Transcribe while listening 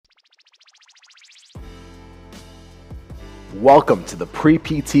Welcome to the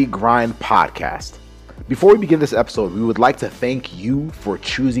Pre-PT Grind podcast. Before we begin this episode, we would like to thank you for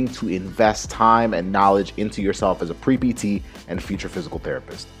choosing to invest time and knowledge into yourself as a pre-PT and future physical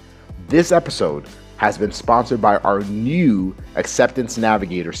therapist. This episode has been sponsored by our new Acceptance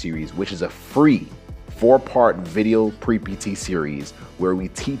Navigator series, which is a free 4-part video pre-PT series where we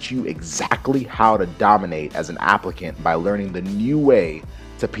teach you exactly how to dominate as an applicant by learning the new way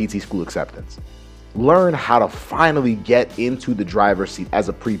to PT school acceptance. Learn how to finally get into the driver's seat as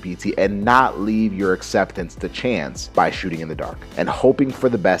a pre-PT and not leave your acceptance to chance by shooting in the dark and hoping for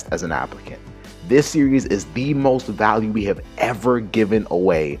the best as an applicant. This series is the most value we have ever given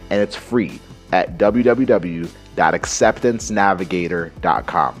away, and it's free at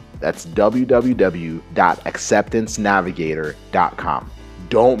www.acceptancenavigator.com. That's www.acceptancenavigator.com.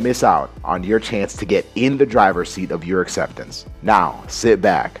 Don't miss out on your chance to get in the driver's seat of your acceptance. Now, sit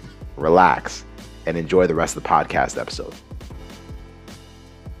back, relax, and enjoy the rest of the podcast episode.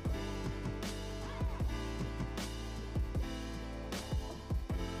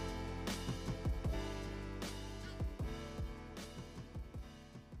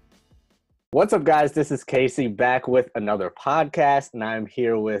 What's up, guys? This is Casey back with another podcast, and I'm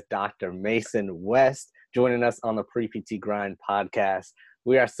here with Dr. Mason West joining us on the Pre-PT Grind podcast.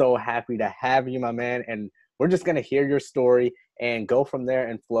 We are so happy to have you, my man, and we're just going to hear your story and go from there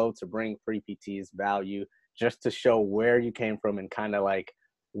and flow to bring pre-PTs value, just to show where you came from and kind of like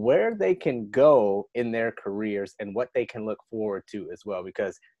where they can go in their careers and what they can look forward to as well.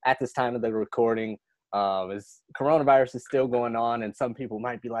 Because at this time of the recording, coronavirus is still going on, and some people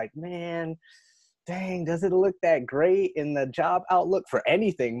might be like, man, dang, does it look that great in the job outlook for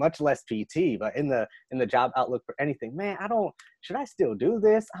anything, much less PT, but in the job outlook for anything, man, should I still do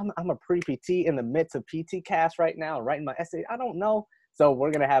this? I'm a pre-PT in the midst of PT cast right now, writing my essay. I don't know. So we're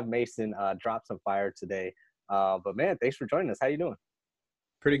going to have Mason drop some fire today. But man, thanks for joining us. How you doing?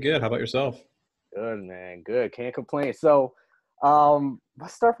 Pretty good. How about yourself? Good, man. Good. Can't complain. So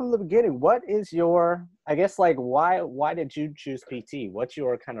let's start from the beginning. What is your, I guess, like, why did you choose PT? What's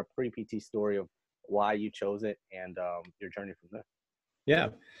your kind of pre-PT story of why you chose it and your journey from there? Yeah.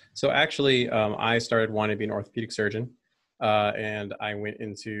 So actually, I started wanting to be an orthopedic surgeon, and I went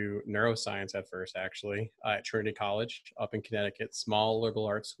into neuroscience at first, actually, at Trinity College up in Connecticut, small liberal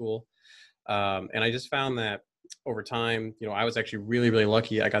arts school. And I just found that over time, I was actually really, really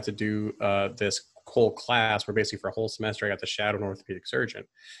lucky. I got to do this whole class where basically for a whole semester, I got to shadow an orthopedic surgeon.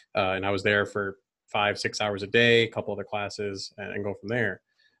 And I was there for 5-6 hours a day, a couple other classes, and go from there.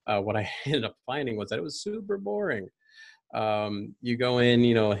 What I ended up finding was that it was super boring. You go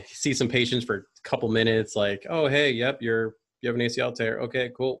in, see some patients for a couple minutes, like, oh, hey, yep, you have an ACL tear.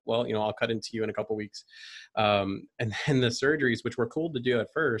 Okay, cool. Well, I'll cut into you in a couple weeks. And then the surgeries, which were cool to do at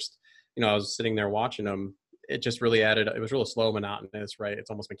first, I was sitting there watching them. It just really it was really slow, monotonous, right? It's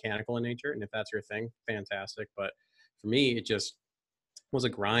almost mechanical in nature. And if that's your thing, fantastic. But for me, it just was a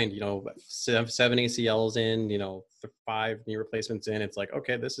grind, 7 ACLs in, 5 knee replacements in. It's like,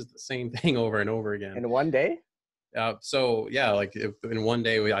 okay, this is the same thing over and over again. In one day? So yeah, like in one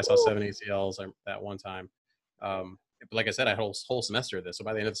day, I saw 7 ACLs that one time. But like I said, I had a whole semester of this. So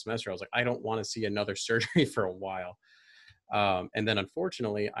by the end of the semester, I was like, I don't want to see another surgery for a while. And then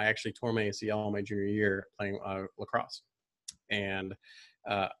unfortunately, I actually tore my ACL my junior year playing lacrosse. And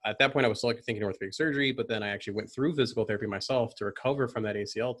at that point, I was still thinking orthopedic surgery, but then I actually went through physical therapy myself to recover from that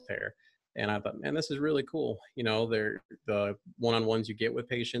ACL tear. And I thought, man, this is really cool. They're the one-on-ones you get with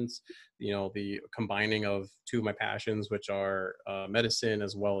patients, the combining of two of my passions, which are medicine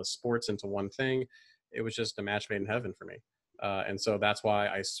as well as sports, into one thing. It was just a match made in heaven for me. And so that's why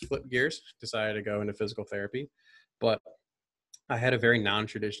I flipped gears, decided to go into physical therapy. But I had a very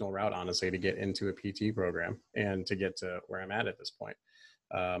non-traditional route, honestly, to get into a PT program and to get to where I'm at this point.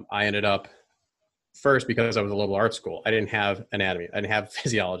 I ended up first, because I was a liberal arts school, I didn't have anatomy. I didn't have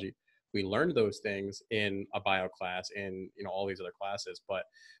physiology. We learned those things in a bio class and, all these other classes. But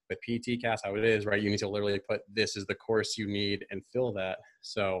with PT cast, how it is, right, you need to literally put, this is the course you need, and fill that.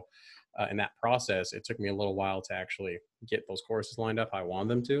 So in that process, it took me a little while to actually get those courses lined up how I wanted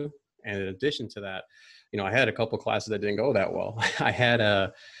them to. And in addition to that, I had a couple of classes that didn't go that well. I had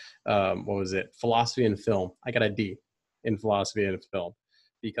philosophy and film. I got a D in philosophy and film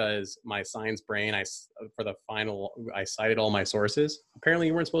because my science brain, for the final, I cited all my sources. Apparently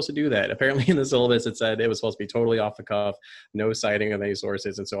you weren't supposed to do that. Apparently in the syllabus, it said it was supposed to be totally off the cuff, no citing of any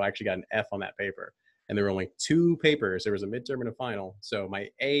sources. And so I actually got an F on that paper. And there were only 2 papers. There was a midterm and a final. So my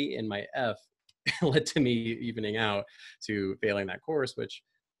A and my F led to me evening out to failing that course, which,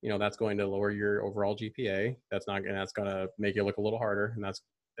 that's going to lower your overall GPA. That's going to make you look a little harder. And that's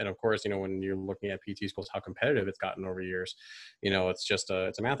and of course, when you're looking at PT schools, how competitive it's gotten over years, it's just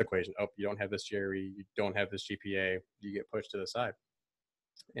it's a math equation. Oh, you don't have this GRE, you don't have this GPA, you get pushed to the side.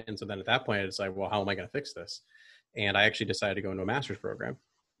 And so then at that point, it's like, well, how am I going to fix this? And I actually decided to go into a master's program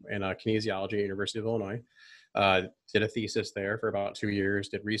in kinesiology at University of Illinois. Did a thesis there for about 2 years,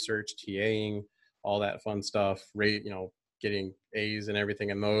 did research, TAing, all that fun stuff, getting A's and everything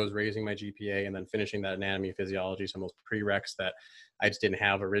in those, raising my GPA, and then finishing that anatomy, physiology, some of those prereqs that I just didn't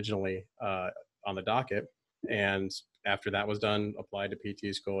have originally on the docket. And after that was done, applied to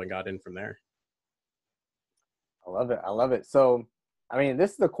PT school and got in from there. I love it. I love it. So, I mean,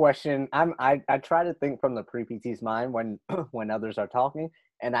 this is the question. I try to think from the pre-PT's mind when others are talking.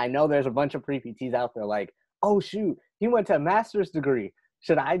 And I know there's a bunch of pre-PTs out there like, oh, shoot, he went to a master's degree.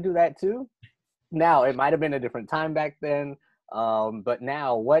 Should I do that too? Now, it might have been a different time back then. But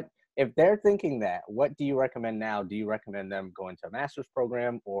now, if they're thinking that, what do you recommend now? Do you recommend them going to a master's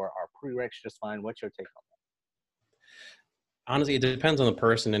program, or are prereqs just fine? What's your take on that? Honestly, it depends on the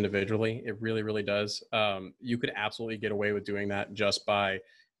person individually. It really, really does. You could absolutely get away with doing that just by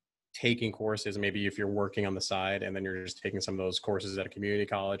taking courses. Maybe if you're working on the side and then you're just taking some of those courses at a community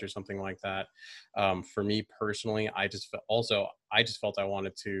college or something like that. For me personally, I just felt I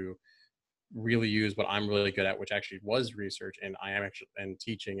wanted to really use what I'm really good at, which actually was research, and I am actually and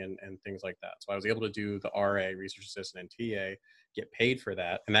teaching and things like that. So I was able to do the RA, research assistant, and TA, get paid for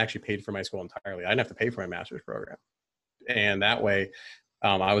that, and actually paid for my school entirely. I didn't have to pay for my master's program. And that way,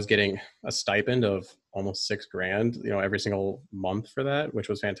 I was getting a stipend of almost $6,000, every single month for that, which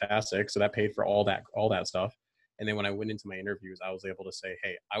was fantastic. So that paid for all that stuff. And then when I went into my interviews, I was able to say,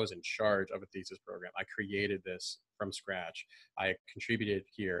 hey, I was in charge of a thesis program. I created this from scratch. I contributed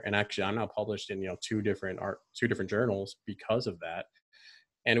here. And actually, I'm now published in, two different journals because of that.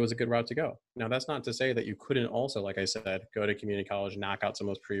 And it was a good route to go. Now, that's not to say that you couldn't also, like I said, go to community college, knock out some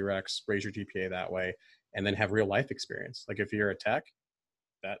of those prereqs, raise your GPA that way, and then have real life experience. Like if you're a tech,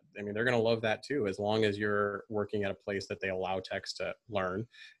 they're going to love that too, as long as you're working at a place that they allow techs to learn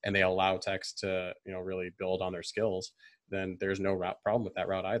and they allow techs to, really build on their skills, then there's no problem with that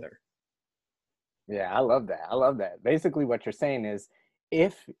route either. Yeah, I love that. I love that. Basically what you're saying is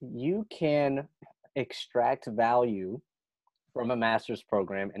if you can extract value from a master's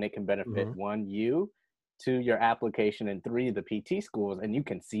program and it can benefit one, you, two, your application, and three, the PT schools, and you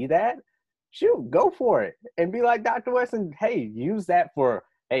can see that, shoot, go for it. And be like Dr. Weston, hey, use that for,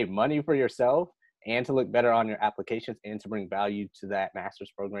 hey, money for yourself and to look better on your applications and to bring value to that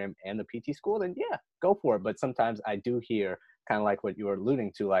master's program and the PT school, then yeah, go for it. But sometimes I do hear kind of like what you were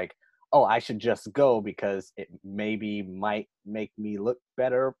alluding to, like, oh, I should just go because it might make me look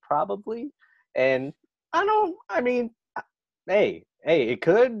better probably. And hey, it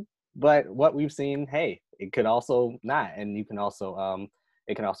could, but what we've seen, hey, it could also not. And you can also,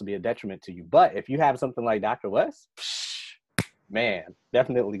 it can also be a detriment to you. But if you have something like Dr. West, man,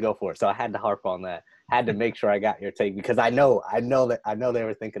 definitely go for it. So I had to harp on that. Had to make sure I got your take because I know they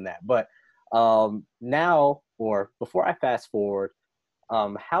were thinking that. But now, or before I fast forward,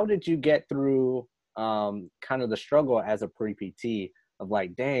 how did you get through kind of the struggle as a pre-PT of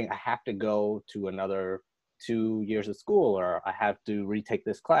like, dang, I have to go to another 2 years of school, or I have to retake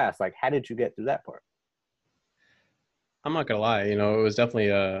this class? Like, how did you get through that part? I'm not gonna lie, it was definitely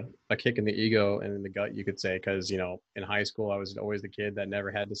a kick in the ego and in the gut, you could say, because in high school I was always the kid that never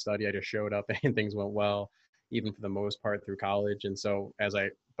had to study. I just showed up and things went well, even for the most part through college. And so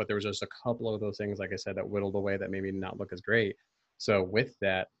but there was just a couple of those things, like I said, that whittled away that made me not look as great. So with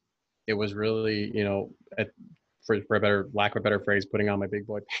that, it was really, for a better lack of a better phrase, putting on my big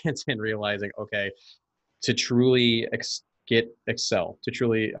boy pants and realizing, okay, to truly excel,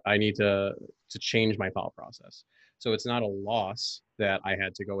 I need to change my thought process. So it's not a loss that I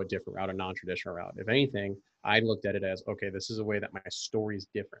had to go a different route, a non-traditional route. If anything, I looked at it as, okay, this is a way that my story is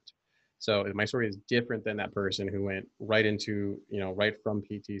different. So if my story is different than that person who went right into, right from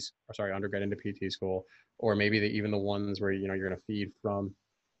undergrad into PT school, or maybe even the ones where, you're going to feed from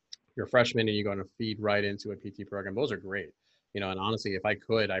your freshman and you're going to feed right into a PT program. Those are great. And honestly, if I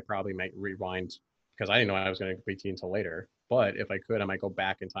could, I probably might rewind, because I didn't know I was going to PT until later. But if I could, I might go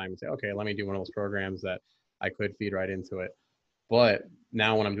back in time and say, okay, let me do one of those programs that I could feed right into it. But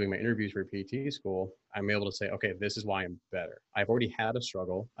now when I'm doing my interviews for PT school, I'm able to say, okay, this is why I'm better. I've already had a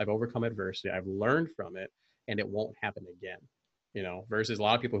struggle. I've overcome adversity. I've learned from it, and it won't happen again. Versus a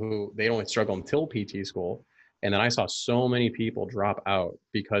lot of people who they don't struggle until PT school. And then I saw so many people drop out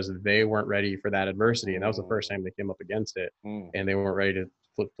because they weren't ready for that adversity. And that was the first time they came up against it, and they weren't ready to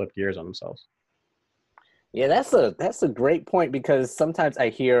flip gears on themselves. Yeah, that's a great point, because sometimes I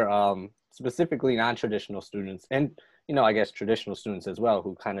hear specifically non-traditional students, and I guess traditional students as well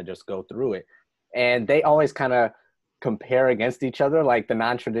who kind of just go through it. And they always kind of compare against each other. Like the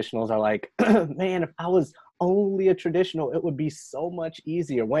non-traditionals are like, man, if I was only a traditional, it would be so much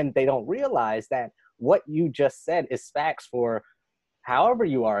easier, when they don't realize that what you just said is facts for however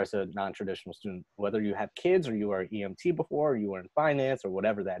you are as a non-traditional student, whether you have kids or you are EMT before, or you were in finance or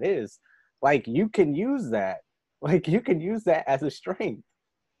whatever that is, like you can use that. Like you can use that as a strength.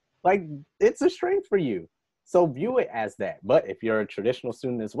 Like it's a strength for you. So view it as that. But if you're a traditional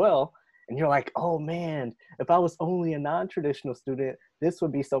student as well, and you're like, oh man, if I was only a non-traditional student, this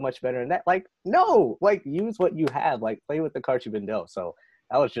would be so much better. And that, like, no, like use what you have, like play with the cards you've been dealt. So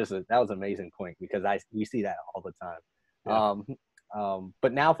that was that was an amazing point, because we see that all the time. Yeah.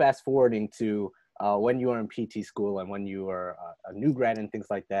 But now fast forwarding to when you were in PT school and when you were a new grad and things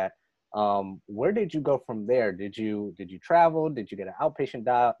like that, where did you go from there? Did you travel? Did you get an outpatient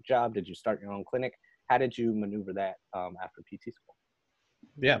job? Did you start your own clinic? How did you maneuver that after PT school?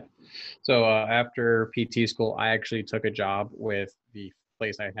 Yeah. So after PT school, I actually took a job with the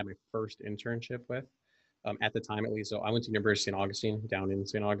place I had my first internship with. At the time, at least. So I went to University of St. Augustine, down in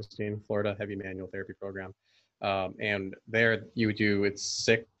St. Augustine, Florida, heavy manual therapy program. And there you do, it's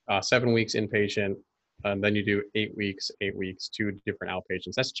 7 weeks inpatient, and then you do 8 weeks, 2 different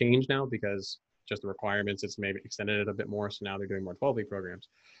outpatients. That's changed now because just the requirements, it's maybe extended it a bit more. So now they're doing more 12-week programs.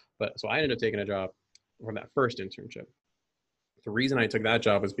 But so I ended up taking a job from that first internship. The reason I took that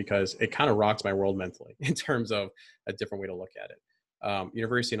job is because it kind of rocks my world mentally in terms of a different way to look at it.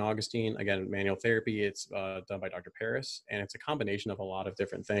 University of Augustine, again, manual therapy, it's done by Dr. Paris, and it's a combination of a lot of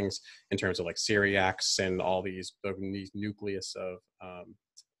different things in terms of like Cyriacs and all these nucleus of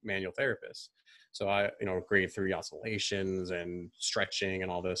manual therapists. So I, grade 3 oscillations and stretching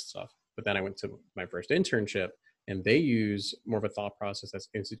and all this stuff. But then I went to my first internship, and they use more of a thought process that's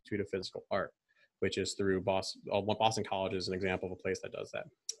Institute of Physical Art, which is through Boston College is an example of a place that does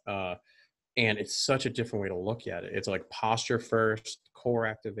that. And it's such a different way to look at it. It's like posture first, core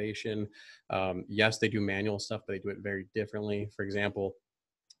activation. Yes, they do manual stuff, but they do it very differently. For example,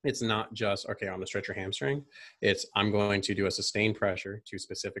 it's not just, okay, I'm going to stretch your hamstring. It's, I'm going to do a sustained pressure to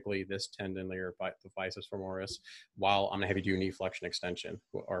specifically this tendon layer, the biceps femoris, while I'm going to have you do knee flexion extension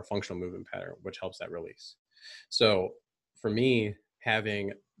or a functional movement pattern, which helps that release. So for me,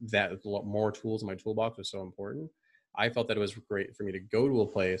 having that more tools in my toolbox was so important. I felt that it was great for me to go to a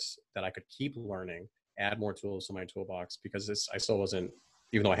place that I could keep learning, add more tools to my toolbox, because I still wasn't,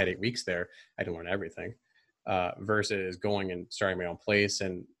 even though I had 8 weeks there, I didn't learn everything, versus going and starting my own place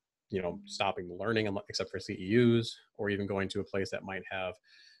and, stopping learning except for CEUs, or even going to a place that might have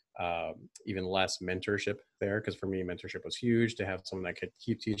even less mentorship there. Because for me, mentorship was huge, to have someone that could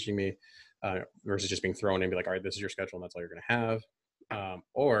keep teaching me, versus just being thrown in and be like, all right, this is your schedule and that's all you're going to have.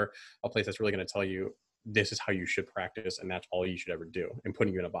 Or a place that's really going to tell you, this is how you should practice and that's all you should ever do, and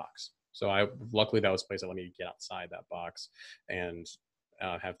putting you in a box. So luckily that was a place that let me get outside that box and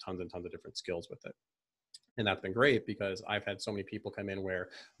have tons and tons of different skills with it. And that's been great, because I've had so many people come in where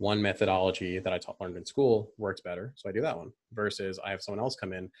one methodology that I learned in school works better, so I do that one, versus I have someone else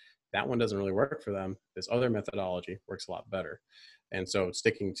come in, that one doesn't really work for them, this other methodology works a lot better. And so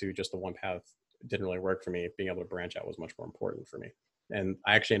sticking to just the one path didn't really work for me. Being able to branch out was much more important for me. And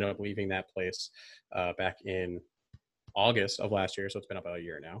I actually ended up leaving that place back in August of last year. So it's been about a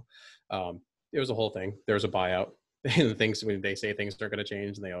year now. It was a whole thing. There was a buyout. And things, when they say things are going to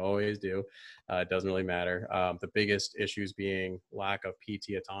change, and they always do, it doesn't really matter. The biggest issues being lack of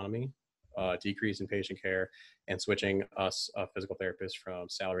PT autonomy, decrease in patient care, and switching us physical therapists from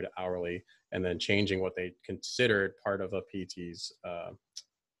salary to hourly, and then changing what they considered part of a PT's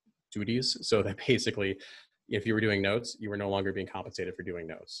duties. So that basically, if you were doing notes, you were no longer being compensated for doing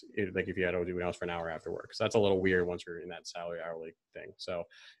notes. Like if you had to do notes for an hour after work. So that's a little weird once you're in that salary hourly thing. So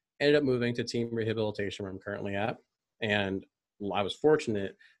ended up moving to team rehabilitation, where I'm currently at. And I was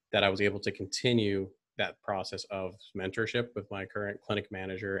fortunate that I was able to continue that process of mentorship with my current clinic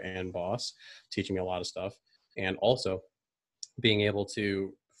manager and boss, teaching me a lot of stuff. And also being able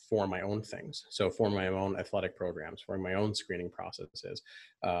to form my own things. So form my own athletic programs, form my own screening processes,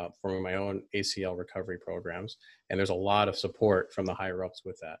 forming my own ACL recovery programs. And there's a lot of support from the higher ups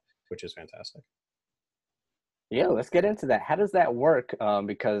with that, which is fantastic. Yeah, let's get into that. How does that work?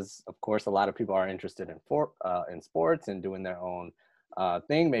 Because of course, a lot of people are interested in sports and doing their own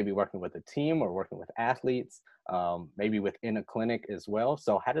thing, maybe working with a team or working with athletes, maybe within a clinic as well.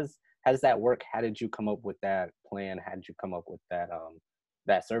 So how does that work? How did you come up with that plan? How did you come up with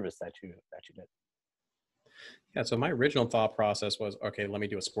that service that you did? Yeah, so my original thought process was, okay, let me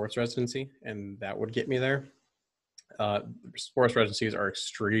do a sports residency, and that would get me there. Sports residencies are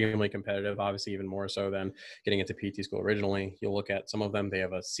extremely competitive, obviously even more so than getting into PT school originally. You'll look at some of them, they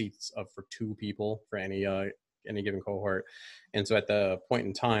have a seats of for 2 people for any given cohort. And so at the point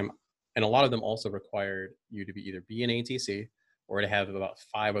in time, and a lot of them also required you to either be an ATC or to have about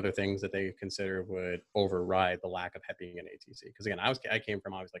 5 other things that they consider would override the lack of being an ATC. Because again, I came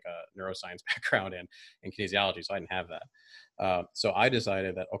from obviously like a neuroscience background and kinesiology, so I didn't have that. So I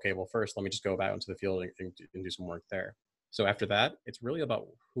decided that, okay, well, first let me just go back into the field and do some work there. So after that, it's really about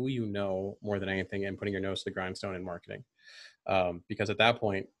who you know more than anything and putting your nose to the grindstone in marketing. Because at that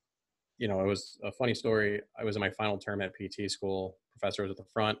point, it was a funny story. I was in my final term at PT school. Professor was at the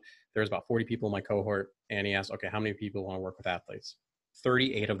front. There was about 40 people in my cohort, and he asked, okay, how many people want to work with athletes?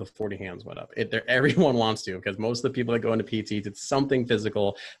 38 of the 40 hands went up. Everyone wants to, because most of the people that go into PT did something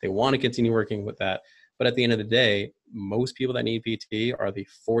physical. They want to continue working with that. But at the end of the day, most people that need PT are the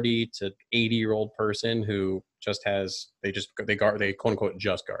 40 to 80-year-old person who just they quote unquote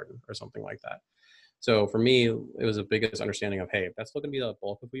just garden or something like that. So for me, it was the biggest understanding of, hey, that's still going to be the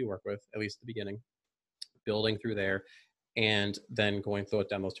bulk of who you work with, at least at the beginning, building through there, and then going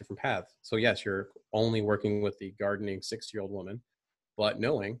down those different paths. So yes, you're only working with the gardening 60-year-old woman, but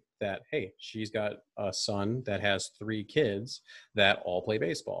knowing that, hey, she's got a son that has 3 kids that all play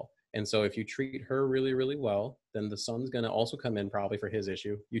baseball. And so if you treat her really, really well, then the son's going to also come in probably for his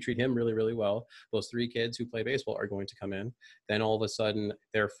issue. You treat him really, really well. Those 3 kids who play baseball are going to come in. Then all of a sudden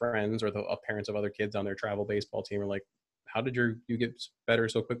their friends or the parents of other kids on their travel baseball team are like, how did you get better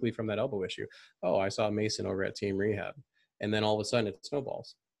so quickly from that elbow issue? Oh, I saw Mason over at team rehab. And then all of a sudden it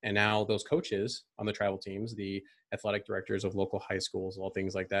snowballs. And now those coaches on the travel teams, the athletic directors of local high schools, all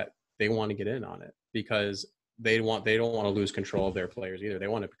things like that, they want to get in on it because they don't want to lose control of their players either. They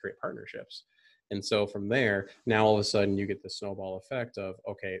want to create partnerships. And so from there, now all of a sudden you get the snowball effect of,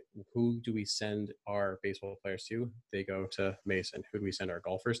 okay, who do we send our baseball players to? They go to Mason. Who do we send our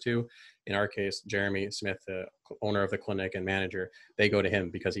golfers to? In our case, Jeremy Smith, the owner of the clinic and manager, they go to him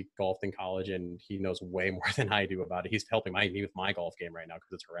because he golfed in college and he knows way more than I do about it. He's helping me with my golf game right now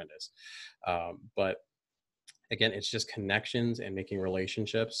because it's horrendous. But again, it's just connections and making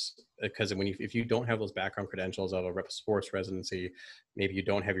relationships, because if you don't have those background credentials of a sports residency, maybe you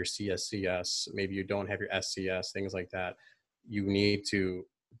don't have your CSCS, maybe you don't have your SCS, things like that, you need to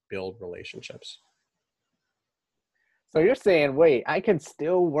build relationships. So you're saying, wait, I can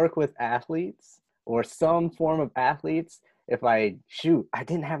still work with athletes or some form of athletes if I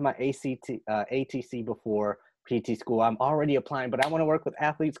didn't have my ATC before PT school. I'm already applying, but I want to work with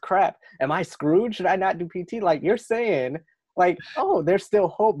athletes. Crap. Am I screwed? Should I not do PT? Like you're saying, like, oh, there's still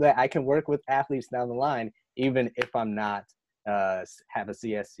hope that I can work with athletes down the line, even if I'm not have a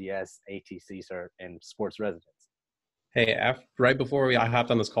CSCS, ATC cert in sports residence. Hey, right before I hopped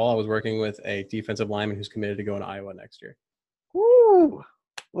on this call, I was working with a defensive lineman who's committed to going to Iowa next year. Woo!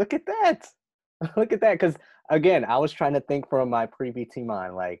 Look at that. Look at that. Because, again, I was trying to think from my pre-PT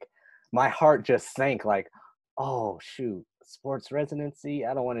mind. Like, my heart just sank. Like, oh, shoot, sports residency?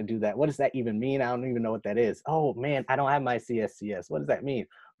 I don't want to do that. What does that even mean? I don't even know what that is. Oh, man, I don't have my CSCS. What does that mean?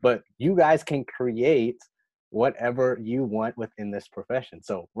 But you guys can create whatever you want within this profession.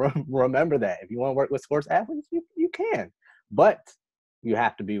 So remember that. If you want to work with sports athletes, you can. But you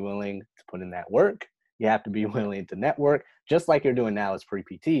have to be willing to put in that work. You have to be willing to network, just like you're doing now as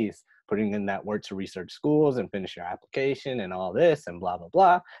pre-PTs, putting in that work to research schools and finish your application and all this and blah, blah,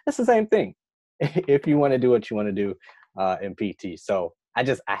 blah. It's the same thing if you want to do what you want to do in PT. So I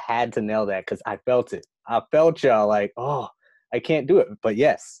had to nail that because I felt it. I felt y'all like, oh, I can't do it. But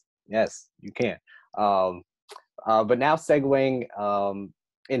yes, you can. But now segueing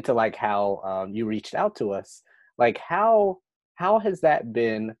into like how you reached out to us, like how has that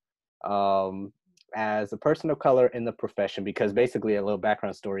been as a person of color in the profession? Because basically a little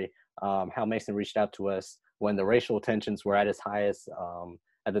background story, how Mason reached out to us when the racial tensions were at its highest.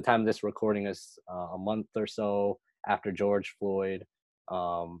 At the time of this recording is a month or so after George Floyd.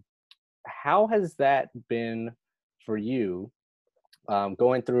 How has that been for you?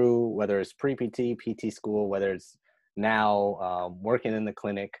 Going through, whether it's pre-PT, PT school, whether it's now working in the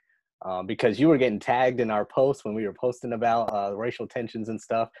clinic, because you were getting tagged in our posts when we were posting about racial tensions and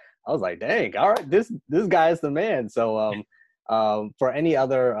stuff. I was like, dang, all right, this guy is the man. So for any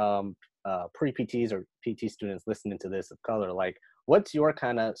other pre-PTs or PT students listening to this of color, like, what's your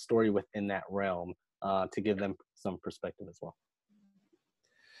kind of story within that realm to give them some perspective as well?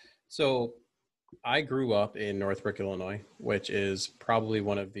 So I grew up in Northbrook, Illinois, which is probably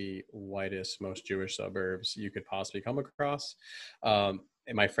one of the whitest, most Jewish suburbs you could possibly come across. And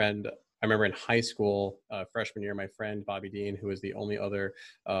my friend I remember in high school, freshman year, my friend Bobby Dean, who was the only other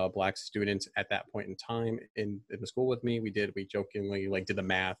Black student at that point in time in the school with me, we jokingly like did the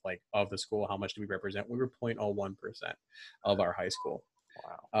math, like of the school, how much do we represent? We were 0.01% of our high school.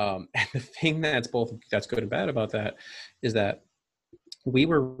 Wow. And the thing that's good and bad about that is that we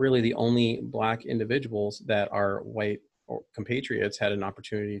were really the only Black individuals that our white or compatriots had an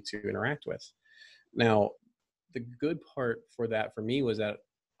opportunity to interact with. Now, the good part for that for me was that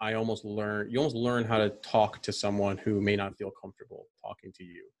you almost learn how to talk to someone who may not feel comfortable talking to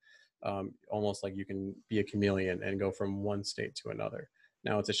you. Almost like you can be a chameleon and go from one state to another.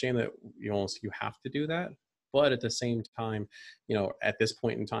 Now, it's a shame that you have to do that, but at the same time, at this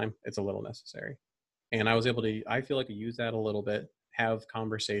point in time, it's a little necessary. And I feel like I use that a little bit, have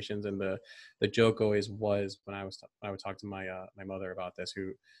conversations. And the joke always was when I would talk to my mother about this,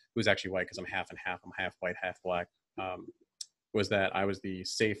 who's actually white, because I'm half and half, I'm half white, half Black, was that I was the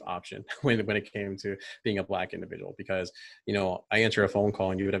safe option when it came to being a Black individual, because, I answer a phone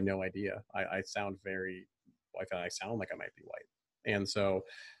call and you would have no idea. I sound like I might be white. And so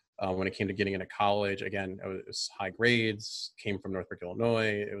when it came to getting into college, again, it was high grades, came from Northbrook,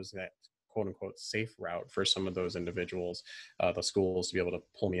 Illinois. It was that quote unquote safe route for some of those individuals, the schools to be able to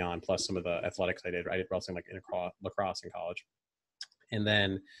pull me on, plus some of the athletics I did wrestling, like lacrosse in college. And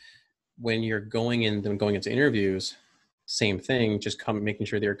then when you're going into interviews, same thing, just making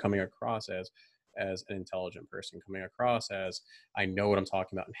sure they're coming across as an intelligent person, coming across as I know what I'm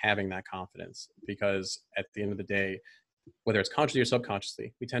talking about, and having that confidence. Because at the end of the day, whether it's consciously or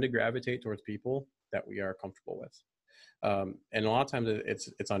subconsciously, we tend to gravitate towards people that we are comfortable with. And a lot of times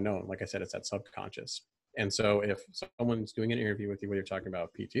it's unknown. Like I said, it's that subconscious. And so if someone's doing an interview with you, whether you're talking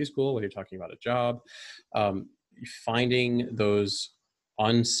about PT school, whether you're talking about a job, finding those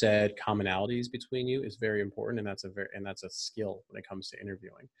unsaid commonalities between you is very important. And that's a skill when it comes to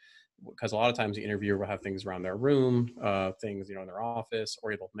interviewing, because a lot of times the interviewer will have things around their room, things, in their office,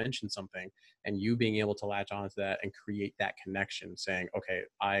 or they'll mention something, and you being able to latch onto that and create that connection, saying, okay,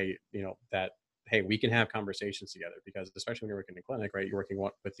 hey, we can have conversations together, because especially when you're working in a clinic, right, you're working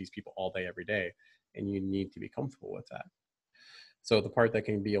with these people all day, every day, and you need to be comfortable with that. So the part that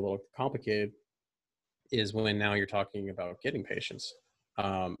can be a little complicated is when now you're talking about getting patients.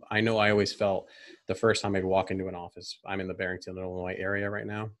 I know I always felt the first time I'd walk into an office, I'm in the Barrington, Illinois area right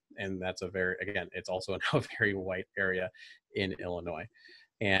now. And that's it's also now a very white area in Illinois.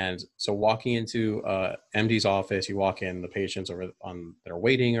 And so walking into MD's office, you walk in, the patients that are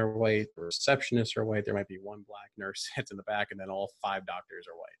waiting are white, the receptionists are white. There might be one Black nurse that's in the back, and then all 5 doctors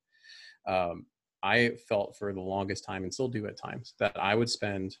are white. I felt for the longest time, and still do at times, that I would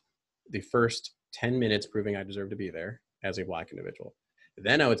spend the first 10 minutes proving I deserve to be there as a Black individual.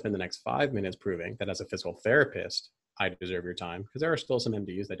 Then I would spend the next 5 minutes proving that as a physical therapist, I deserve your time, because there are still some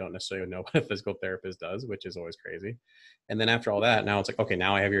MDs that don't necessarily know what a physical therapist does, which is always crazy. And then after all that, now it's like, okay,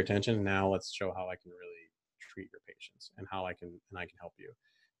 now I have your attention. Now let's show how I can really treat your patients, and how I can help you.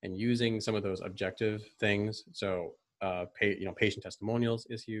 And using some of those objective things. So, patient testimonials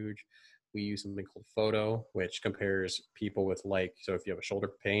is huge. We use something called Photo, which compares people with so if you have a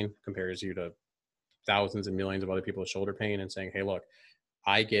shoulder pain, compares you to thousands and millions of other people with shoulder pain, and saying, hey, look,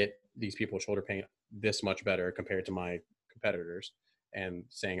 I get these people with shoulder pain this much better compared to my competitors, and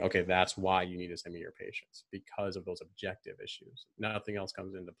saying, okay, that's why you need to send me your patients, because of those objective issues. Nothing else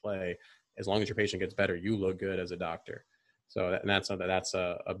comes into play. As long as your patient gets better, you look good as a doctor. So that's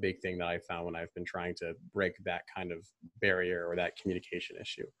a big thing that I found when I've been trying to break that kind of barrier or that communication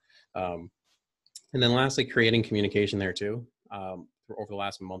issue. And then lastly, creating communication there too. Over the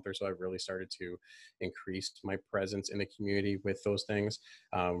last month or so, I've really started to increase my presence in the community with those things.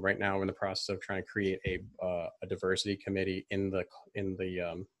 Right now, we're in the process of trying to create a diversity committee in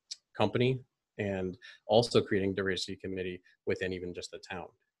the company, and also creating diversity committee within even just the town,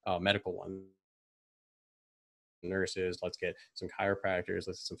 medical one. Nurses, let's get some chiropractors,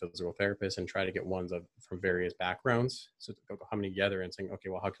 let's get some physical therapists, and try to get ones from various backgrounds, so coming together and saying, okay,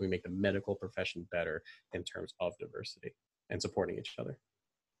 well, how can we make the medical profession better in terms of diversity and supporting each other?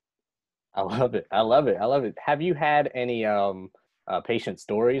 I love it. I love it. Have you had any patient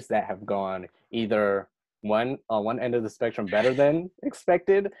stories that have gone either on one end of the spectrum better than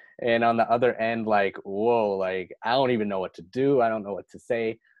expected, and on the other end, like, whoa, like, I don't even know what to do, I don't know what to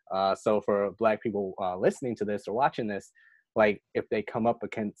say? So for Black people listening to this or watching this, like, if they come up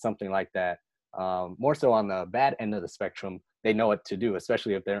against something like that, more so on the bad end of the spectrum, they know what to do,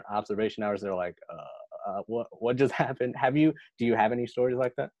 especially if they're in observation hours. They're like, what just happened? Do you have any stories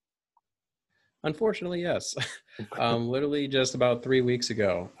like that? Unfortunately, yes. Literally just about 3 weeks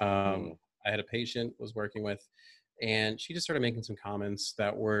ago, I had a patient was working with, And she just started making some comments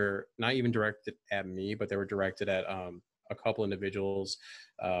that were not even directed at me, but they were directed at a couple individuals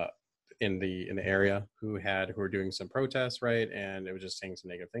in the area who were doing some protests, right? And it was just saying some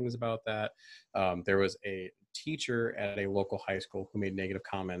negative things about that. There was a teacher at a local high school who made negative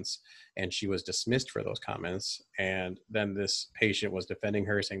comments, and she was dismissed for those comments. And then this patient was defending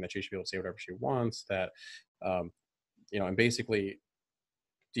her, saying that she should be able to say whatever she wants. That and basically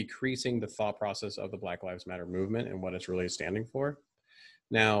decreasing the thought process of the Black Lives Matter movement and what it's really standing for.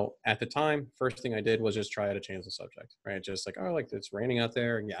 Now, at the time, first thing I did was just try to change the subject, right? Just like, oh, like it's raining out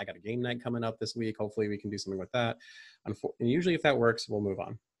there. And yeah, I got a game night coming up this week. Hopefully we can do something with that. And usually if that works, we'll move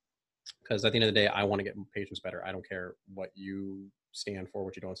on. Because at the end of the day, I want to get patients better. I don't care what you stand for,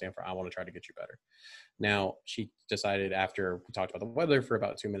 what you don't stand for. I want to try to get you better. Now, she decided after we talked about the weather for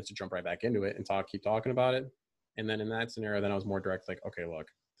about 2 minutes to jump right back into it and keep talking about it. And then in that scenario, then I was more direct, like, okay, look,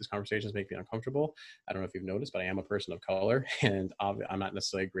 this conversation is making me uncomfortable. I don't know if you've noticed, but I am a person of color, and I'm not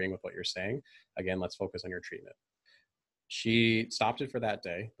necessarily agreeing with what you're saying. Again, let's focus on your treatment. She stopped it for that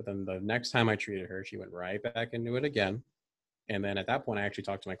day, but then the next time I treated her, she went right back into it again. And then at that point, I actually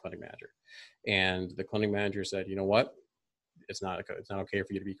talked to my clinic manager, and the clinic manager said, you know what? It's not okay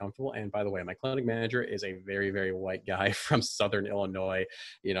for you to be comfortable. And by the way, my clinic manager is a very, very white guy from Southern Illinois,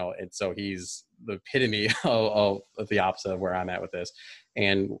 and so he's the epitome of the opposite of where I'm at with this.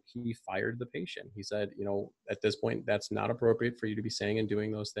 And he fired the patient. He said, at this point, that's not appropriate for you to be saying and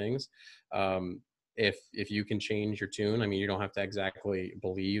doing those things. If you can change your tune, I mean, you don't have to exactly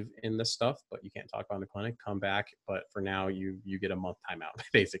believe in this stuff, but you can't talk about it in the clinic, come back. But for now, you get a month timeout,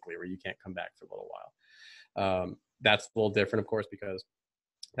 basically, where you can't come back for a little while. That's a little different, of course, because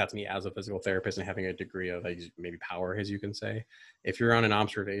that's me as a physical therapist and having a degree of maybe power, as you can say. If you're on an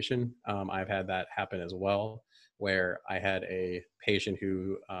observation, I've had that happen as well, where I had a patient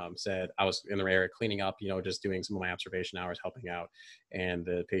who said, I was in the area cleaning up, just doing some of my observation hours, helping out. And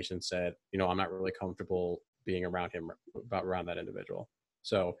the patient said, I'm not really comfortable being around that individual.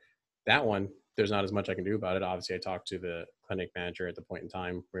 So that one, there's not as much I can do about it. Obviously, I talked to the clinic manager at the point in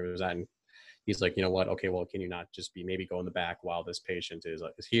time where it was at, and he's like, you know what? Okay, well, can you not just maybe go in the back while this patient is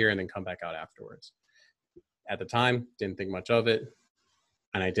here and then come back out afterwards? At the time, didn't think much of it.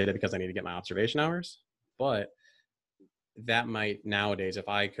 And I did it because I need to get my observation hours. But that might nowadays, if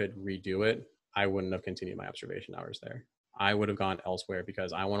I could redo it, I wouldn't have continued my observation hours there. I would have gone elsewhere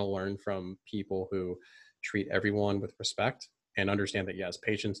because I want to learn from people who treat everyone with respect and understand that, yes,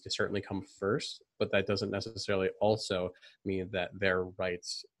 patients certainly come first, but that doesn't necessarily also mean that their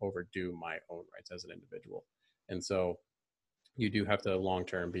rights overdo my own rights as an individual. And so you do have to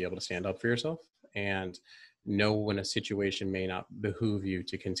long-term be able to stand up for yourself and know when a situation may not behoove you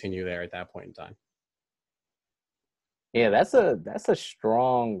to continue there at that point in time. Yeah, that's a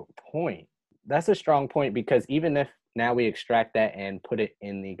strong point. That's a strong point, because even if now we extract that and put it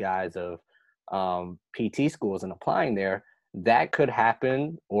in the guise of PT schools and applying there, that could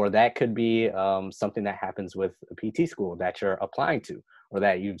happen, or that could be something that happens with a PT school that you're applying to, or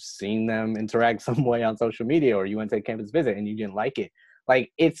that you've seen them interact some way on social media, or you went to a campus visit and you didn't like it.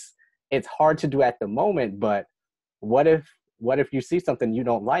 Like it's hard to do at the moment, but what if you see something you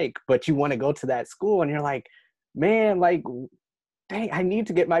don't like, but you want to go to that school and you're like, man, like, dang, I need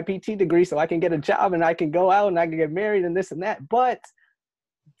to get my PT degree so I can get a job and I can go out and I can get married and this and that, but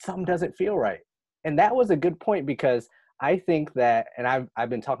something doesn't feel right. And that was a good point, because I think that, and I've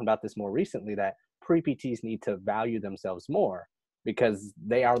been talking about this more recently, that pre-PTs need to value themselves more, because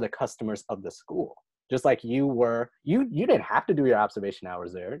they are the customers of the school. Just like you were, you didn't have to do your observation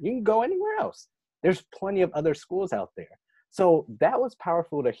hours there. You can go anywhere else. There's plenty of other schools out there. So that was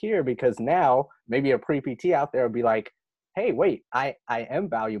powerful to hear, because now maybe a pre-PT out there will be like, hey, wait, I am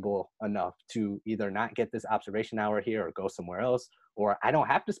valuable enough to either not get this observation hour here or go somewhere else, or I don't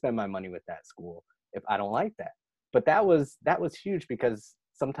have to spend my money with that school if I don't like that. But that was huge, because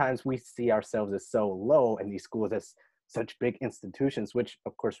sometimes we see ourselves as so low in these schools as such big institutions, which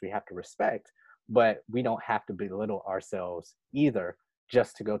of course we have to respect, but we don't have to belittle ourselves either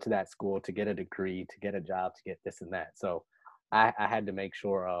just to go to that school, to get a degree, to get a job, to get this and that. So I had to make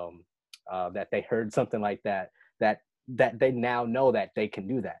sure that they heard something like that they now know that they can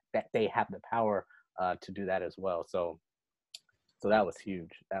do that they have the power to do that as well. So that was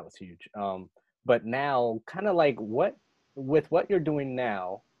huge. That was huge. But now, kind of like what you're doing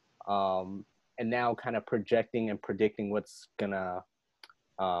now, and now kind of projecting and predicting what's gonna,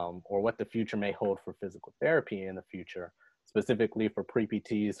 or what the future may hold for physical therapy in the future, specifically for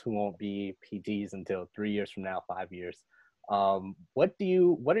pre-PTs who won't be PTs until 3 years from now, 5 years. What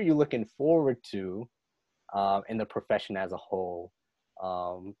are you looking forward to in the profession as a whole?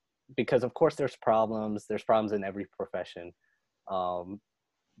 because of course there's problems in every profession,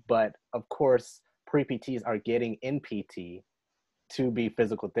 but of course pre-PTs are getting in PT to be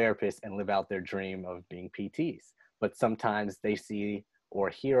physical therapists and live out their dream of being PTs. But sometimes they see or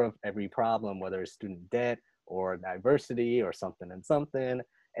hear of every problem, whether it's student debt or diversity or something and something,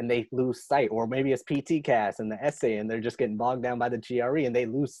 and they lose sight. Or maybe it's PT cast and the essay, and they're just getting bogged down by the GRE, and they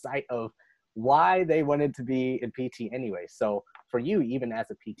lose sight of why they wanted to be in PT anyway. So for you, even as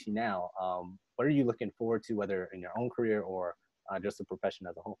a PT now, what are you looking forward to, whether in your own career or just a profession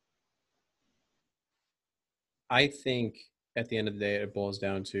as a whole? I think at the end of the day, it boils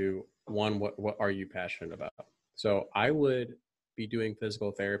down to one, what are you passionate about? So I would be doing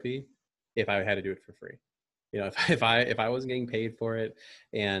physical therapy if I had to do it for free. You know, if I wasn't getting paid for it,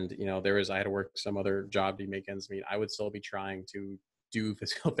 and you know I had to work some other job to make ends meet, I would still be trying to do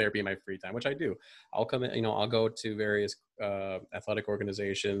physical therapy in my free time, which I do. I'll come in, you know, I'll go to various athletic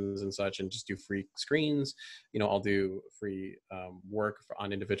organizations and such, and just do free screens. You know, I'll do free work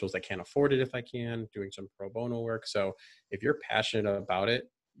on individuals that can't afford it if I can, doing some pro bono work. So if you're passionate about it,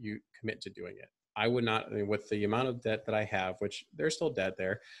 you commit to doing it. I would not, I mean, with the amount of debt that I have, which there's still debt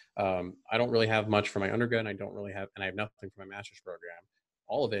there. I don't really have much for my undergrad, and I have nothing for my master's program.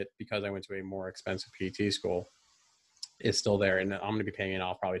 All of it, because I went to a more expensive PT school, is still there, and I'm going to be paying it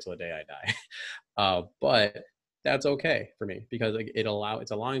off probably till the day I die. But that's okay for me, because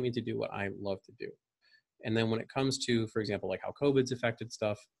it's allowing me to do what I love to do. And then when it comes to, for example, like how COVID's affected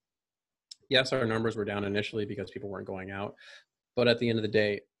stuff, yes, our numbers were down initially because people weren't going out, but at the end of the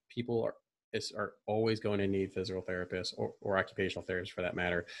day, people are always going to need physical therapists or occupational therapists for that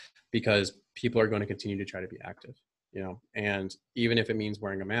matter, because people are going to continue to try to be active, you know, and even if it means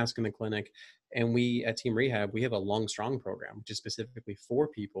wearing a mask in the clinic. And we at Team Rehab, we have a Lung Strong program, which is specifically for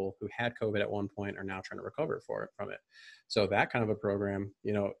people who had COVID at one point are now trying to recover from it. So that kind of a program,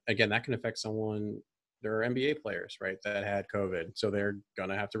 you know, again, that can affect someone. There are NBA players, right, that had COVID, so they're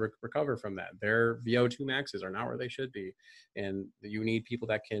gonna have to recover from that. Their VO2 maxes are not where they should be, and you need people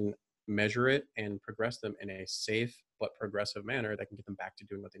that can measure it and progress them in a safe but progressive manner that can get them back to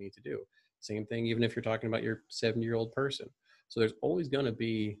doing what they need to do. Same thing, even if you're talking about your 70-year-old person. So there's always going to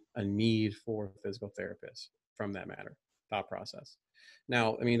be a need for physical therapists from that matter, thought process.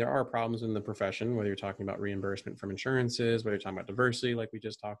 Now, I mean, there are problems in the profession, whether you're talking about reimbursement from insurances, whether you're talking about diversity, like we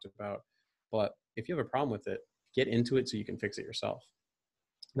just talked about. But if you have a problem with it, get into it so you can fix it yourself.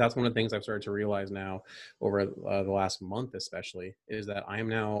 That's one of the things I've started to realize now over the last month, especially, is that I am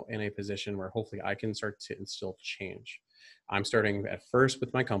now in a position where hopefully I can start to instill change. I'm starting at first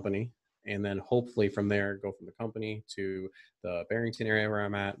with my company, and then hopefully from there, go from the company to the Barrington area where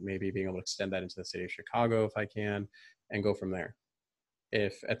I'm at, maybe being able to extend that into the city of Chicago if I can, and go from there.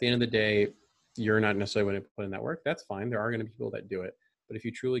 If at the end of the day, you're not necessarily going to put in that work, that's fine. There are going to be people that do it. But if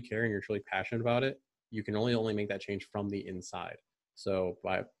you truly care and you're truly passionate about it, you can only make that change from the inside. So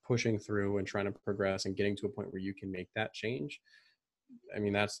by pushing through and trying to progress and getting to a point where you can make that change, I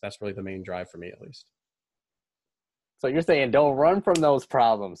mean, that's really the main drive for me, at least. So you're saying don't run from those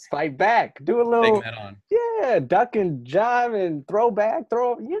problems, fight back, do a little, that on. Yeah, duck and jive and throw back,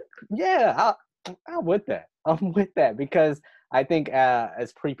 yeah. I'm with that because I think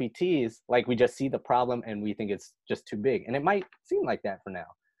as pre-PTs, like we just see the problem and we think it's just too big, and it might seem like that for now.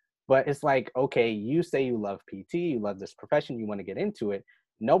 But it's like, okay, you say you love PT, you love this profession, you want to get into it.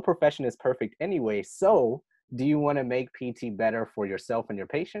 No profession is perfect anyway. So do you want to make PT better for yourself and your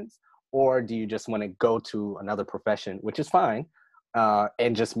patients? Or do you just want to go to another profession, which is fine,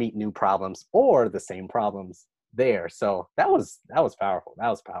 and just meet new problems or the same problems there? So that was powerful. That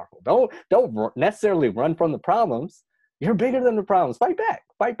was powerful. Don't necessarily run from the problems. You're bigger than the problems. Fight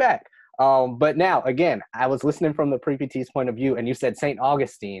back. But now, again, I was listening from the pre-PT's point of view, and you said St.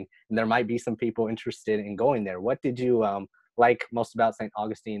 Augustine, and there might be some people interested in going there. What did you like most about St.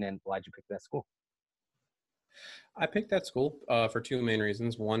 Augustine, and why'd you pick that school? I picked that school for two main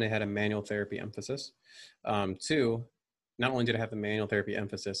reasons. One, it had a manual therapy emphasis. Two, not only did it have the manual therapy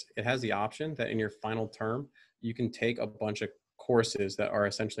emphasis, it has the option that in your final term, you can take a bunch of courses that are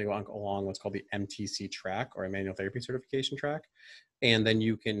essentially along what's called the MTC track, or a manual therapy certification track. And then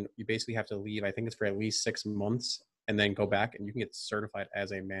you basically have to leave, I think it's for at least 6 months, and then go back and you can get certified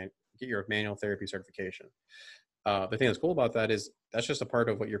as get your manual therapy certification. The thing that's cool about that is that's just a part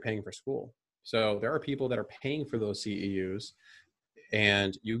of what you're paying for school. So there are people that are paying for those CEUs,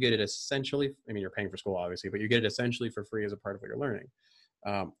 and you get it essentially, I mean, you're paying for school obviously, but you get it essentially for free as a part of what you're learning.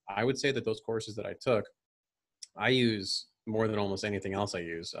 I would say that those courses that I took, I use more than almost anything else I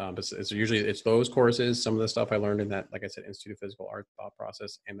use. But it's those courses, some of the stuff I learned in that, like I said, Institute of Physical Art thought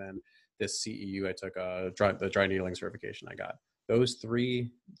process, and then this CEU I took, the dry needling certification I got. Those 3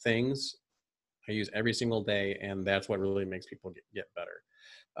 things I use every single day, and that's what really makes people get better.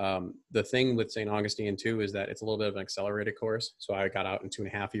 The thing with St. Augustine too is that it's a little bit of an accelerated course. So I got out in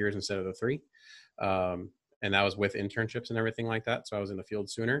 2.5 years instead of the 3. And that was with internships and everything like that. So I was in the field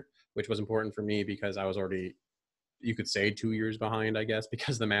sooner, which was important for me because I was already, you could say 2 years behind, I guess,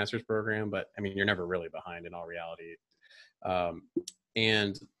 because of the master's program, but I mean, you're never really behind in all reality.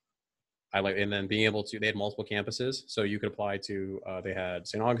 And then being able to, they had multiple campuses. So you could apply to, they had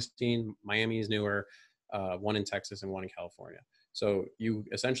St. Augustine, Miami is newer, one in Texas and one in California. So you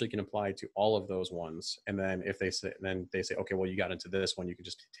essentially can apply to all of those ones. And then if they say, okay, well, you got into this one, you can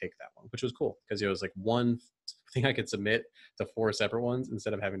just take that one, which was cool because it was like one thing I could submit to 4 separate ones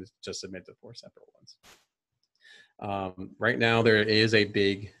instead of having to just submit to 4 separate ones. Right now, there is a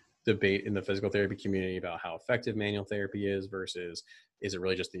big debate in the physical therapy community about how effective manual therapy is versus is it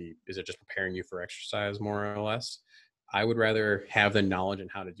really just preparing you for exercise more or less? I would rather have the knowledge and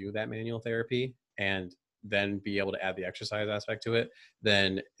how to do that manual therapy and then be able to add the exercise aspect to it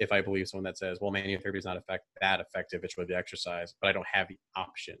than if I believe someone that says, well, manual therapy is not that effective, it's really the exercise, but I don't have the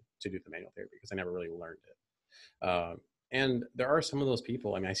option to do the manual therapy because I never really learned it. And there are some of those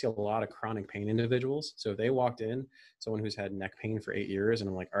people, I mean, I see a lot of chronic pain individuals. So if they walked in, someone who's had neck pain for 8 years, and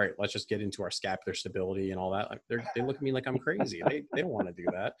I'm like, all right, let's just get into our scapular stability and all that. Like they look at me like I'm crazy. They don't want to do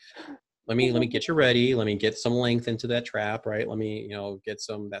that. Let me get you ready. Let me get some length into that trap, right? Let me, get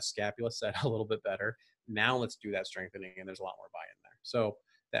that scapula set a little bit better. Now let's do that strengthening, and there's a lot more buy-in there. So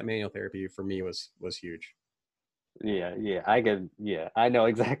that manual therapy for me was huge. Yeah, I know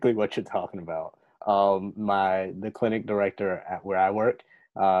exactly what you're talking about. The clinic director at where I work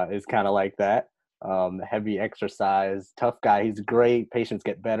is kind of like that. Heavy exercise, tough guy. He's great. Patients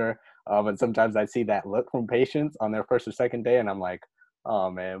get better. But sometimes I see that look from patients on their first or second day, and I'm like,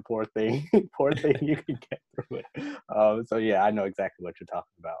 oh man, poor thing, poor thing. You can get through it. So yeah, I know exactly what you're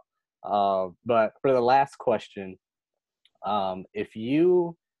talking about. But for the last question, if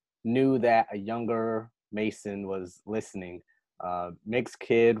you knew that a younger Mason was listening, mixed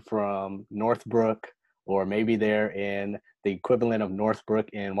kid from Northbrook, or maybe they're in the equivalent of Northbrook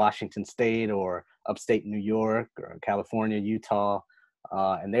in Washington State or upstate New York or California, Utah,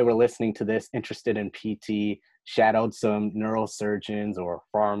 and they were listening to this, interested in PT, shadowed some neurosurgeons or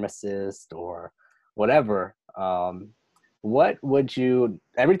pharmacists or whatever. What would you,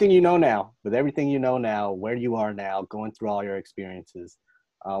 everything you know now, where you are now, going through all your experiences,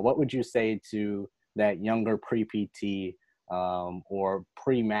 what would you say to that younger pre-PT or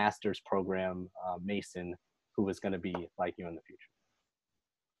pre-master's program Mason who is going to be like you in the future?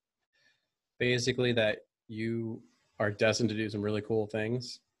 Basically that you are destined to do some really cool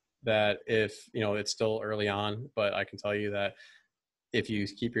things, that if, it's still early on, but I can tell you that if you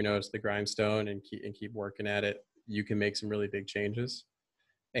keep your nose to the grindstone and keep working at it, you can make some really big changes.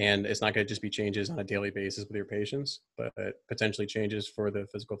 And it's not going to just be changes on a daily basis with your patients, but potentially changes for the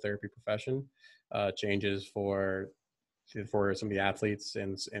physical therapy profession, changes for some of the athletes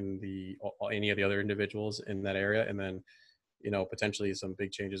and any of the other individuals in that area. And then, potentially some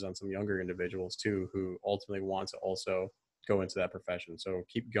big changes on some younger individuals too, who ultimately want to also go into that profession. So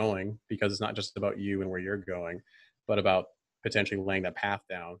keep going, because it's not just about you and where you're going, but about potentially laying that path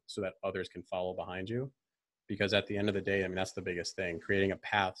down so that others can follow behind you. Because at the end of the day, I mean, that's the biggest thing, creating a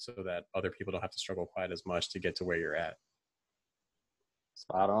path so that other people don't have to struggle quite as much to get to where you're at.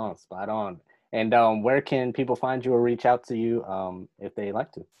 Spot on. And where can people find you or reach out to you if they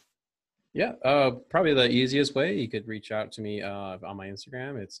like to? Yeah, probably the easiest way, you could reach out to me on my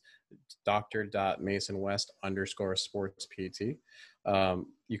Instagram. It's dr.masonwest_sportspt.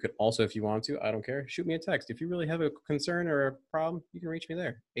 You could also, if you want to, I don't care, shoot me a text. If you really have a concern or a problem, you can reach me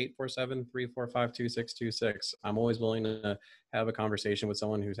there, 847-345-2626. I'm always willing to have a conversation with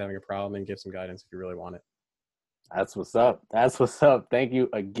someone who's having a problem and give some guidance if you really want it. That's what's up. Thank you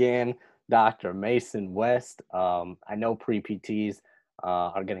again, Dr. Mason West. I know pre-PTs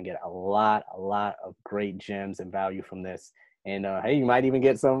are going to get a lot of great gems and value from this. And hey, you might even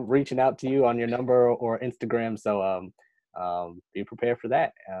get some reaching out to you on your number or Instagram. So be prepared for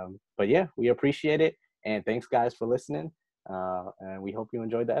that. But yeah, we appreciate it. And thanks guys for listening. And we hope you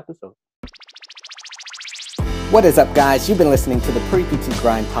enjoyed the episode. What is up, guys? You've been listening to the Pre-PT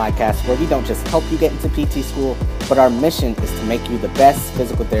Grind podcast, where we don't just help you get into PT school, but our mission is to make you the best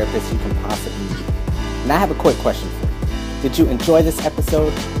physical therapist you can possibly be. And I have a quick question for you. Did you enjoy this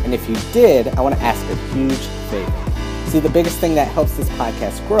episode? And if you did, I want to ask a huge favor. See, the biggest thing that helps this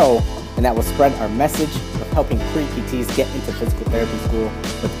podcast grow, and that will spread our message of helping pre-PTs get into physical therapy school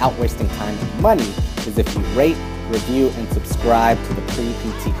without wasting time and money, is if you rate, review, and subscribe to the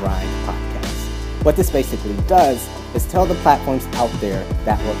Pre-PT Grind podcast. What this basically does is tell the platforms out there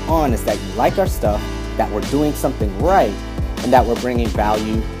that we're on is that you like our stuff, that we're doing something right, and that we're bringing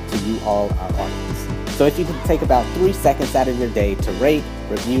value to you all, our audience. So if you could take about 3 seconds out of your day to rate,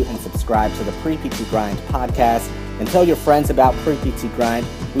 review, and subscribe to the Pre-PT Grind podcast and tell your friends about Pre-PT Grind,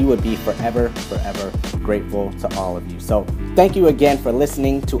 we would be forever grateful to all of you. So thank you again for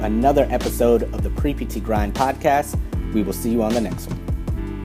listening to another episode of the Pre-PT Grind podcast. We will see you on the next one.